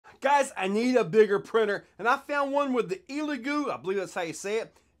Guys, I need a bigger printer, and I found one with the ELEGOO, I believe that's how you say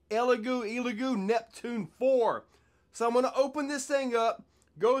it, ELEGOO Neptune 4. So I'm going to open this thing up,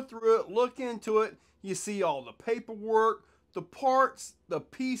 go through it, look into it. You see all the paperwork, the parts, the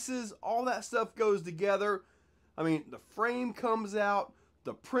pieces, all that stuff goes together. I mean, the frame comes out,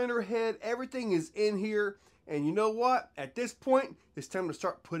 the printer head, everything is in here. And you know what? At this point, it's time to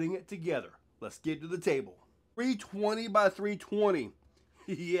start putting it together. Let's get to the table. 320 by 320.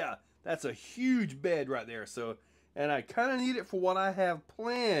 Yeah, that's a huge bed right there. So, and I kind of need it for what I have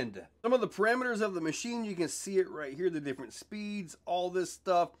planned. Some of the parameters of the machine, you can see it right here, the different speeds, all this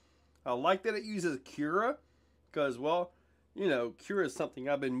stuff. I like that it uses Cura because, well, you know, Cura is something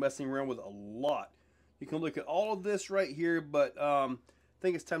I've been messing around with a lot. You can look at all of this right here, but I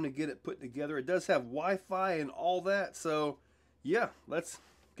think it's time to get it put together. It does have Wi-Fi and all that, so yeah, let's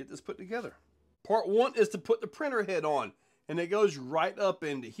get this put together. Part one is to put the printer head on, and it goes right up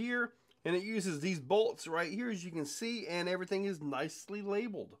into here, and it uses these bolts right here, as you can see, and everything is nicely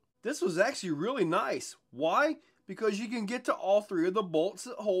labeled. This was actually really nice. Why? Because you can get to all three of the bolts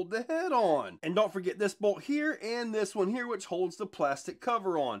that hold the head on. And don't forget this bolt here and this one here, which holds the plastic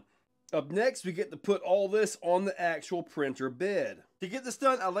cover on. Up next, we get to put all this on the actual printer bed. To get this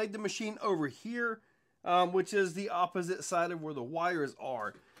done, I laid the machine over here, which is the opposite side of where the wires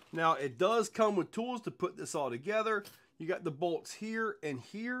are. Now, it does come with tools to put this all together. You got the bolts here,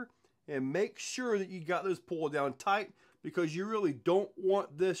 and make sure that you got those pulled down tight because you really don't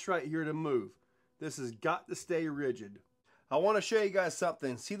want this right here to move. This has got to stay rigid. I want to show you guys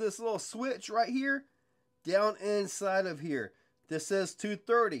something. See this little switch right here? Down inside of here. This says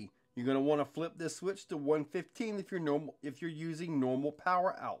 230. You're going to want to flip this switch to 115 if you're using normal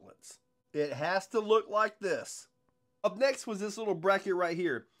power outlets. It has to look like this. Up next was this little bracket right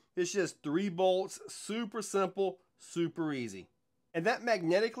here. It's just 3 bolts, super simple, super easy. And that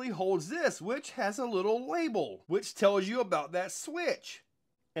magnetically holds this, which has a little label, which tells you about that switch.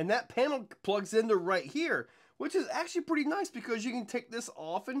 And that panel plugs into right here, which is actually pretty nice because you can take this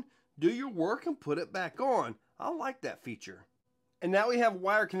off and do your work and put it back on. I like that feature. And now we have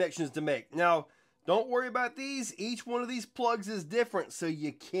wire connections to make. Now, don't worry about these. Each one of these plugs is different, so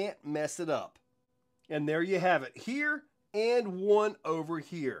you can't mess it up. And there you have it, here and one over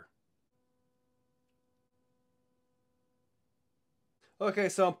here. Okay,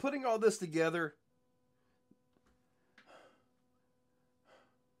 so I'm putting all this together.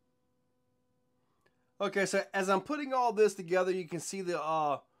 Okay, so as I'm putting all this together, you can see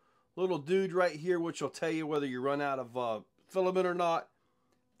the little dude right here, which will tell you whether you run out of filament or not.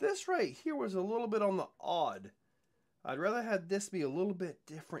 This right here was a little bit on the odd. I'd rather have this be a little bit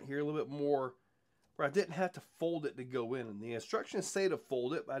different here, a little bit more, where I didn't have to fold it to go in. And the instructions say to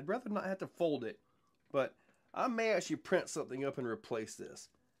fold it, but I'd rather not have to fold it. But I may actually print something up and replace this.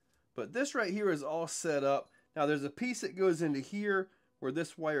 But this right here is all set up. Now there's a piece that goes into here where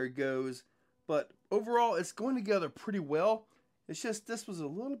this wire goes. But overall, it's going together pretty well. It's just this was a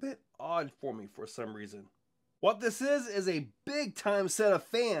little bit odd for me for some reason. What this is a big time set of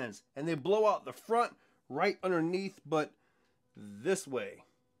fans, and they blow out the front right underneath, but this way.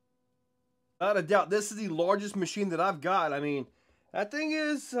 Without a doubt, this is the largest machine that I've got. I mean, that thing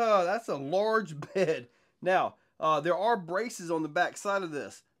is, that's a large bed. Now, there are braces on the back side of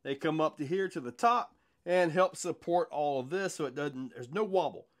this. They come up to here to the top and help support all of this so it doesn't, there's no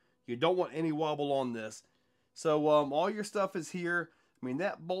wobble. You don't want any wobble on this. So all your stuff is here. I mean,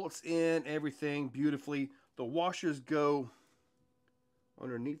 that bolts in everything beautifully. The washers go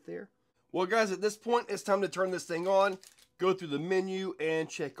underneath there. Well, guys, at this point, it's time to turn this thing on, go through the menu, and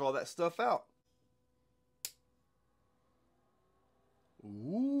check all that stuff out.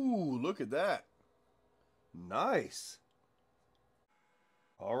 Ooh, look at that. Nice.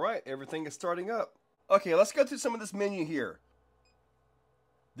 All right, everything is starting up. Okay, let's go through some of this menu here.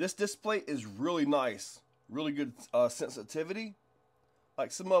 This display is really nice. Really good sensitivity.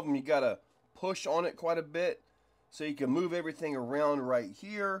 Like some of them, you gotta push on it quite a bit so you can move everything around right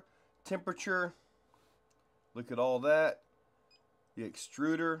here. Temperature. Look at all that. The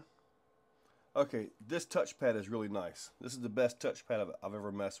extruder. Okay, this touchpad is really nice. This is the best touchpad I've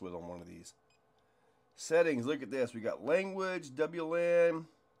ever messed with on one of these. Settings, look at this. We got language, WLAN,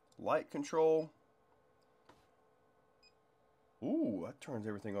 light control. Ooh, that turns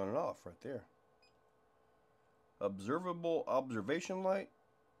everything on and off right there. Observable observation light.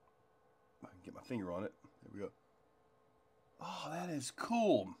 I can get my finger on it. There we go. Oh, that is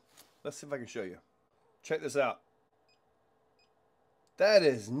cool. Let's see if I can show you. Check this out. That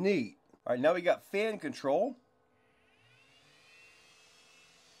is neat. All right, now we got fan control.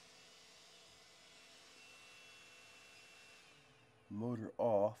 Motor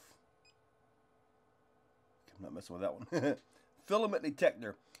off. I'm not messing with that one. Filament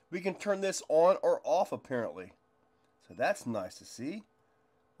detector. We can turn this on or off apparently. So that's nice to see.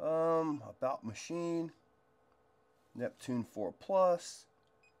 About machine. Neptune 4 Plus.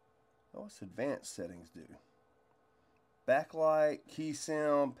 Oh, what's advanced settings do? Backlight, key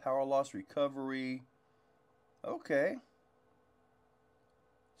sound, power loss recovery. Okay.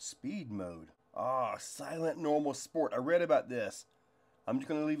 Speed mode. Ah, silent normal sport. I read about this. I'm just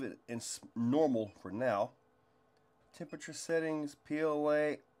going to leave it in normal for now. Temperature settings,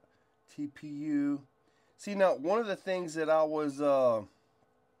 PLA, TPU. See, now one of the things that I was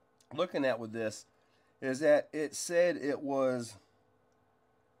looking at with this is that it said it was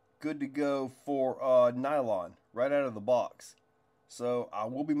good to go for nylon right out of the box. So I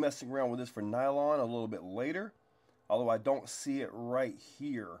will be messing around with this for nylon a little bit later, although I don't see it right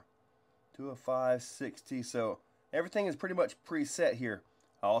here. 205, 60, so everything is pretty much preset here.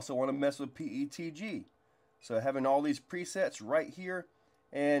 I also want to mess with PETG. So having all these presets right here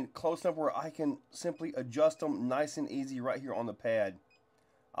and close enough where I can simply adjust them nice and easy right here on the pad.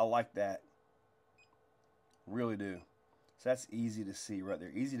 I like that. Really do. So that's easy to see right there.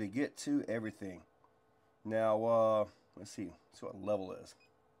 Easy to get to, everything. Now, let's see what level is.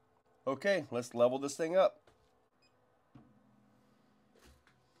 Okay, let's level this thing up.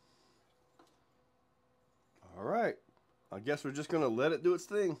 All right. I guess we're just going to let it do its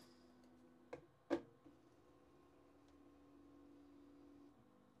thing.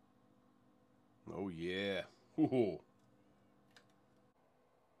 Oh, yeah. Ooh.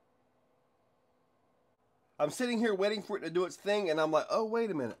 I'm sitting here waiting for it to do its thing, and I'm like, oh, wait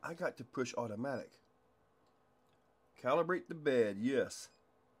a minute. I got to push automatic. Calibrate the bed. Yes.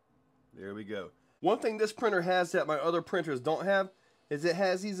 There we go. One thing this printer has that my other printers don't have is it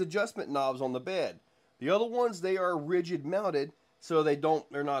has these adjustment knobs on the bed. The other ones, they are rigid mounted, so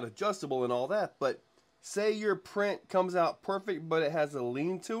they're not adjustable and all that. But say your print comes out perfect, but it has a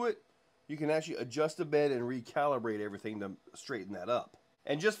lean to it, you can actually adjust the bed and recalibrate everything to straighten that up.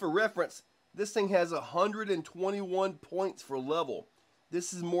 And just for reference, this thing has 121 points for level.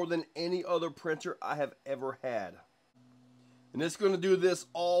 This is more than any other printer I have ever had. And it's going to do this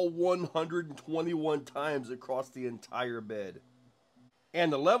all 121 times across the entire bed.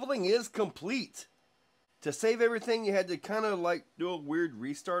 And the leveling is complete. To save everything, you had to kind of like do a weird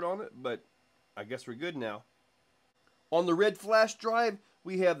restart on it, but I guess we're good now. On the red flash drive,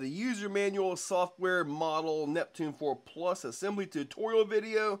 we have the user manual, software, model, Neptune 4 Plus assembly tutorial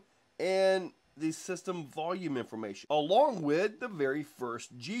video, and the system volume information, along with the very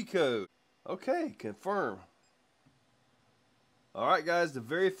first G-code. Okay, confirm. Alright guys, the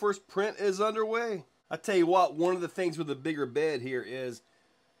very first print is underway. I tell you what, one of the things with the bigger bed here is,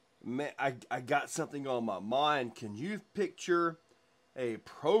 man, I got something on my mind. Can you picture a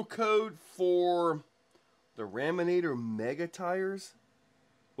pro code for the Raminator Mega tires?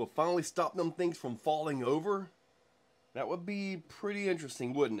 Will finally stop them things from falling over? That would be pretty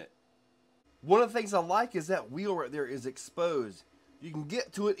interesting, wouldn't it? One of the things I like is that wheel right there is exposed. You can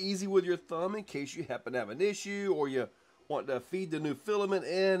get to it easy with your thumb in case you happen to have an issue or you want to feed the new filament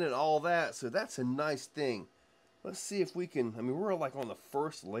in and all that. So that's a nice thing. Let's see if we can, I mean, we're like on the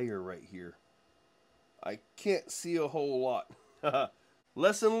first layer right here. I can't see a whole lot.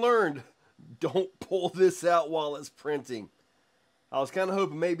 Lesson learned, don't pull this out while it's printing. I was kind of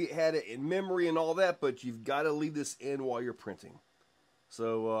hoping maybe it had it in memory and all that, but you've got to leave this in while you're printing.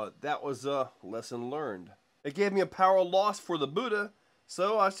 So that was a lesson learned. It gave me a power loss for the Buddha,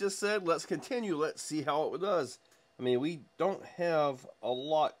 so I just said, let's continue. Let's see how it does. I mean, we don't have a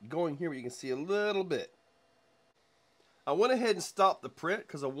lot going here, but you can see a little bit. I went ahead and stopped the print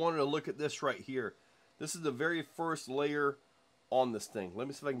because I wanted to look at this right here. This is the very first layer on this thing. Let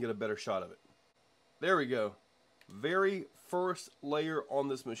me see if I can get a better shot of it. There we go. Very first layer on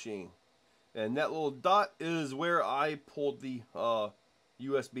this machine. And that little dot is where I pulled the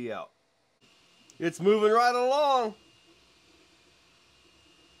USB out. It's moving right along.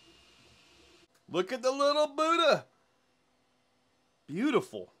 Look at the little Buddha.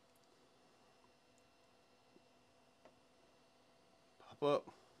 Beautiful. Pop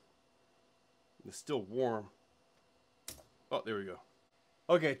up. It's still warm. Oh, there we go.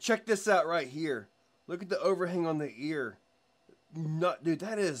 Okay, check this out right here. Look at the overhang on the ear. Dude,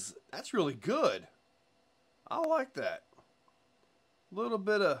 that's really good. I like that. A little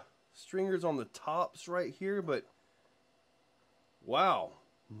bit of stringers on the tops right here, but wow,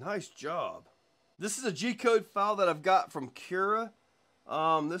 nice job. This is a G-code file that I've got from Cura.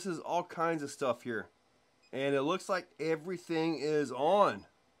 This is all kinds of stuff here. And it looks like everything is on.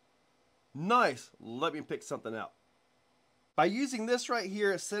 Nice. Let me pick something out. By using this right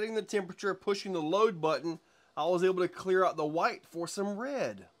here, setting the temperature, pushing the load button, I was able to clear out the white for some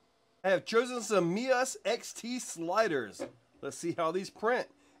red. I have chosen some Mias XT sliders. Let's see how these print.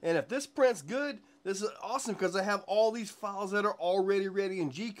 And if this prints good, this is awesome because I have all these files that are already ready in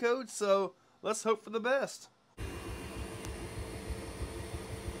G-code, so let's hope for the best.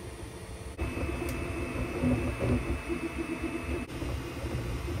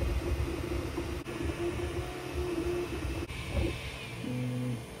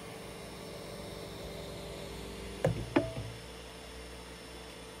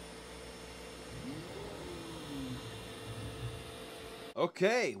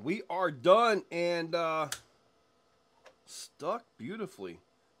 Okay, we are done and stuck beautifully.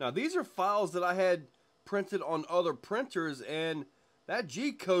 Now these are files that I had printed on other printers and that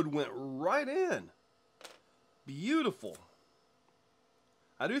G-code went right in. Beautiful.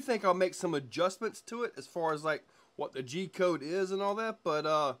 I do think I'll make some adjustments to it as far as like what the G-code is and all that,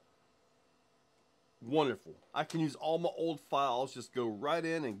 but wonderful. I can use all my old files, just go right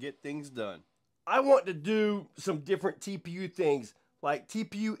in and get things done. I want to do some different TPU things, like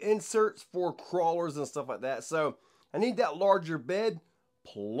TPU inserts for crawlers and stuff like that. So I need that larger bed,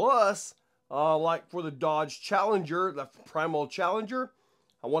 plus like for the Dodge Challenger, the Primal Challenger,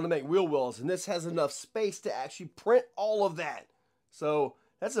 I want to make wheel wells, and this has enough space to actually print all of that. So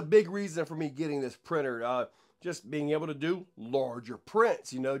that's a big reason for me getting this printer, just being able to do larger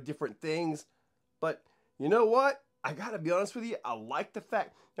prints, you know, different things. But you know what? I gotta be honest with you, I like the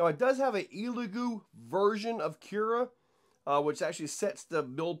fact, now it does have an ELEGOO version of Cura, which actually sets the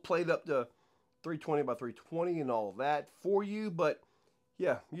build plate up to 320 by 320 and all that for you. But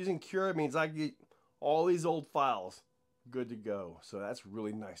yeah, using Cura means I get all these old files good to go. So that's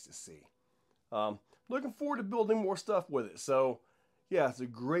really nice to see. Looking forward to building more stuff with it. So yeah, it's a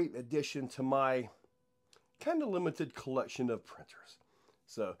great addition to my kind of limited collection of printers.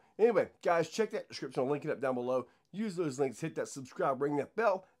 So anyway, guys, check that description. I'll link it up down below. Use those links, hit that subscribe, ring that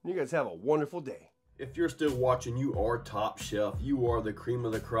bell, and you guys have a wonderful day. If you're still watching, you are top shelf. You are the cream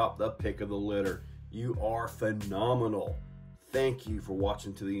of the crop, the pick of the litter. You are phenomenal. Thank you for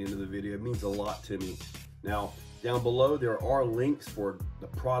watching to the end of the video. It means a lot to me. Now, down below, there are links for the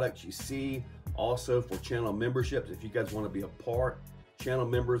products you see, also for channel memberships. If you guys want to be a part, channel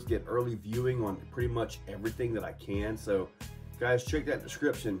members get early viewing on pretty much everything that I can. So, guys, check that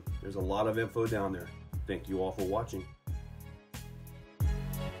description. There's a lot of info down there. Thank you all for watching.